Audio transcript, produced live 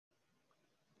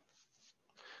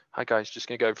Hi guys, just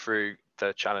going to go through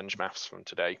the challenge maths from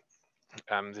today.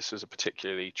 This was a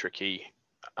particularly tricky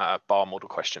bar model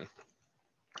question.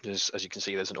 As you can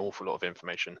see, there's an awful lot of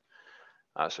information.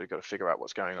 So we've got to figure out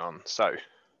what's going on. So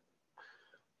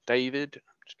David,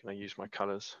 I'm just going to use my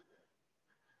colors.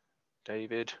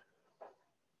 David,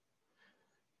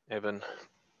 Evan,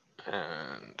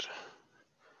 and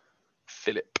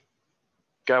Philip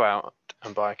go out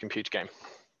and buy a computer game.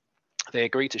 They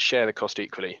agree to share the cost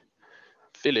equally.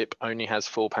 Philip only has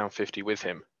 £4.50 with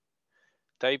him.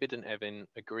 David and Evan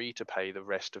agree to pay the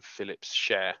rest of Philip's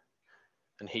share,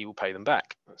 and he will pay them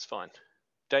back. That's fine.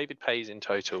 David pays in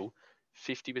total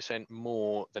 50%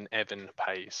 more than Evan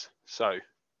pays. So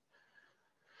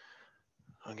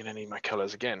I'm going to need my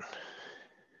colors again.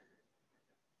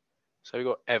 So we've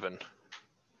got Evan,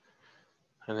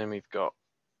 and then we've got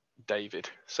David.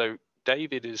 So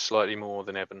David is slightly more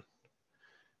than Evan.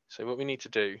 So what we need to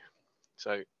do,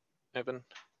 so Evan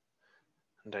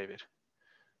and David.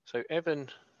 So Evan,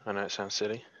 I know it sounds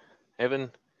silly,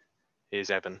 Evan is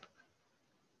Evan,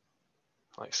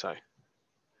 like so.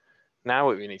 Now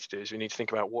what we need to do is we need to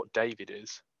think about what David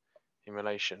is in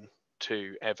relation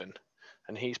to Evan,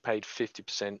 and he's paid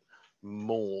 50%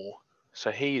 more.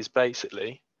 So he is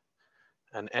basically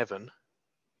an Evan,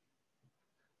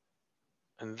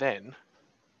 and then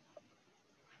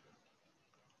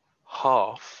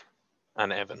half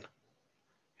an Evan,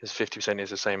 because 50% is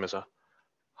the same as a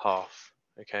half.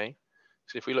 Okay,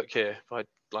 so if we look here, if I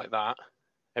like that,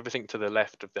 everything to the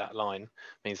left of that line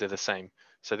means they're the same.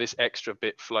 So this extra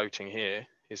bit floating here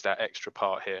is that extra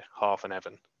part here, half an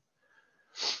Evan.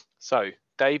 So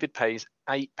David pays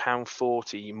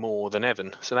 £8.40 more than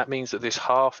Evan. So that means that this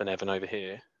half an Evan over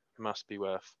here must be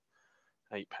worth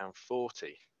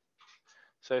 £8.40.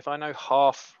 So if I know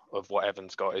half of what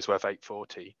Evan's got is worth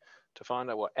 £8.40, to find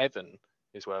out what Evan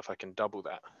is worth, I can double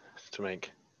that to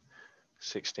make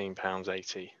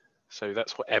 £16.80. So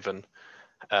that's what Evan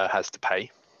has to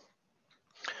pay.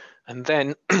 And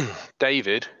then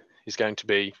David is going to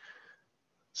be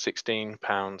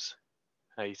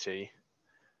 £16.80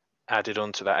 added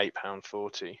onto that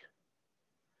 £8.40,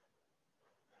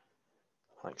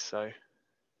 like so.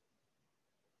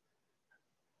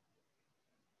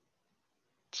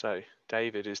 So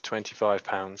David is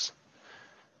 £25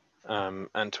 and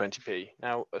 20p.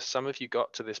 Now, some of you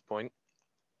got to this point,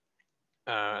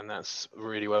 and that's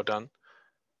really well done.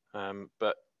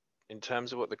 But in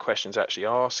terms of what the question's actually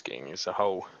asking is a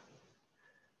whole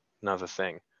another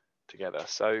thing together.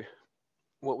 So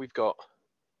what we've got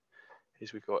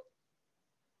is we've got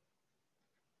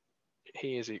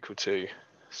he is equal to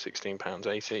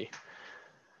 £16.80,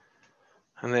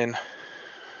 and then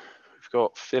we've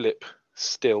got Philip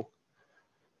still,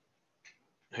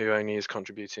 who only is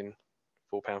contributing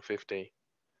 £4.50,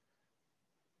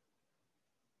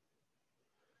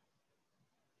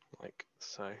 like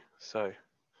so. So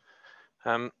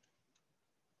at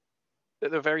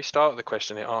the very start of the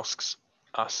question, it asks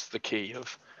us the key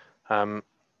of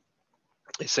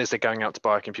it says they're going out to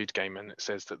buy a computer game, and it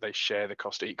says that they share the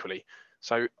cost equally.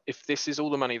 So if this is all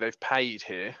the money they've paid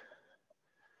here,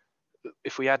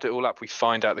 if we add it all up, we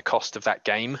find out the cost of that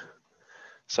game.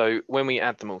 So when we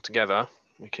add them all together,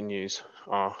 we can use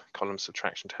our column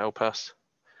subtraction to help us.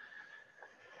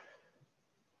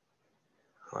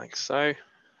 Like so,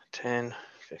 10,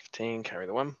 15, carry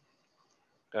the 1,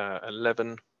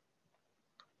 11,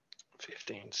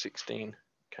 15, 16,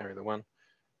 carry the 1,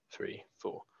 3,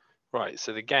 4. Right,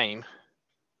 so the game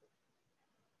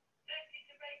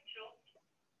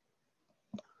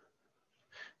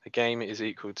is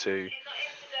equal to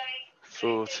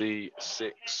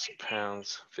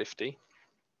 £46.50.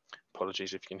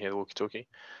 Apologies if you can hear the walkie-talkie.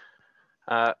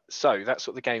 So that's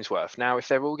what the game's worth. Now, if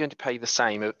they're all going to pay the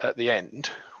same at the end,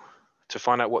 to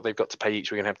find out what they've got to pay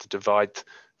each, we're going to have to divide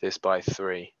this by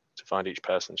 3 to find each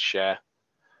person's share. I'm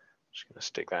just going to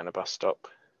stick that in a bus stop.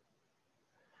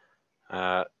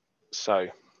 So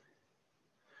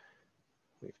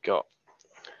we've got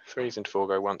 3's into 4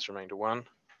 go once, remainder 1,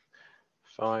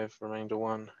 5, remainder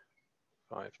 1,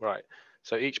 5. Right,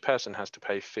 so each person has to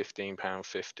pay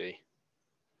 £15.50.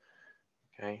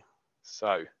 Okay,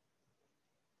 so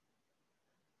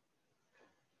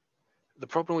the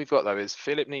problem we've got though is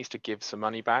Philip needs to give some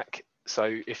money back.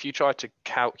 So if you try to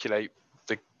calculate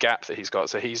the gap that he's got,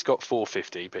 so he's got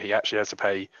 £4.50, but he actually has to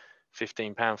pay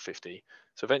 £15.50.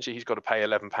 So eventually he's got to pay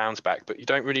 £11 back, but you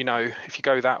don't really know if you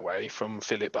go that way from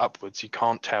Philip upwards, you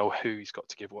can't tell who he's got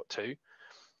to give what to.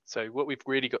 So what we've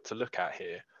really got to look at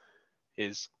here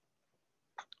is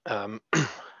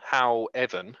how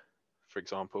Evan, for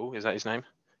example, is that his name?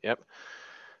 Yep.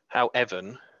 How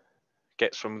Evan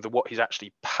gets from what he's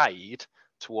actually paid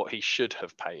to what he should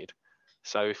have paid.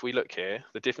 So if we look here,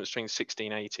 the difference between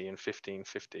 16.80 and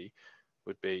 15.50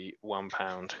 would be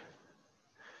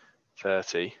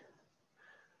 £1.30.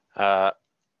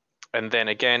 And then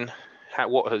again,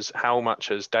 how much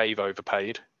has Dave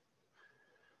overpaid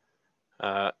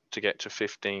to get to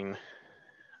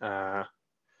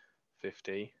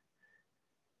 15.50?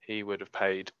 He would have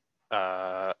paid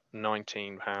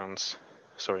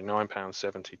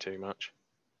 £9.70 too much.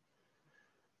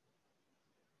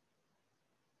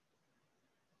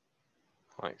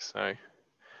 Like so.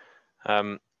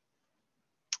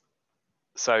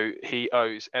 So he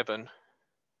owes Evan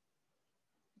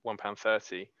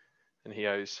 £1.30, and he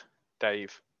owes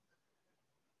Dave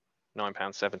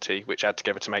 £9.70, which add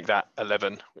together to make that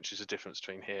 11, which is the difference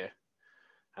between here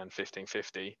and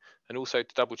 15.50. And also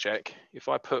to double check, if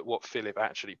I put what Philip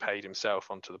actually paid himself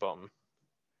onto the bottom,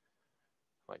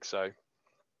 like so,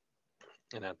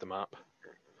 and add them up,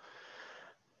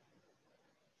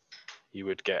 you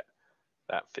would get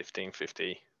that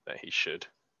 15.50 that he should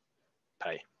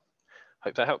pay.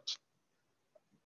 Hope that helps.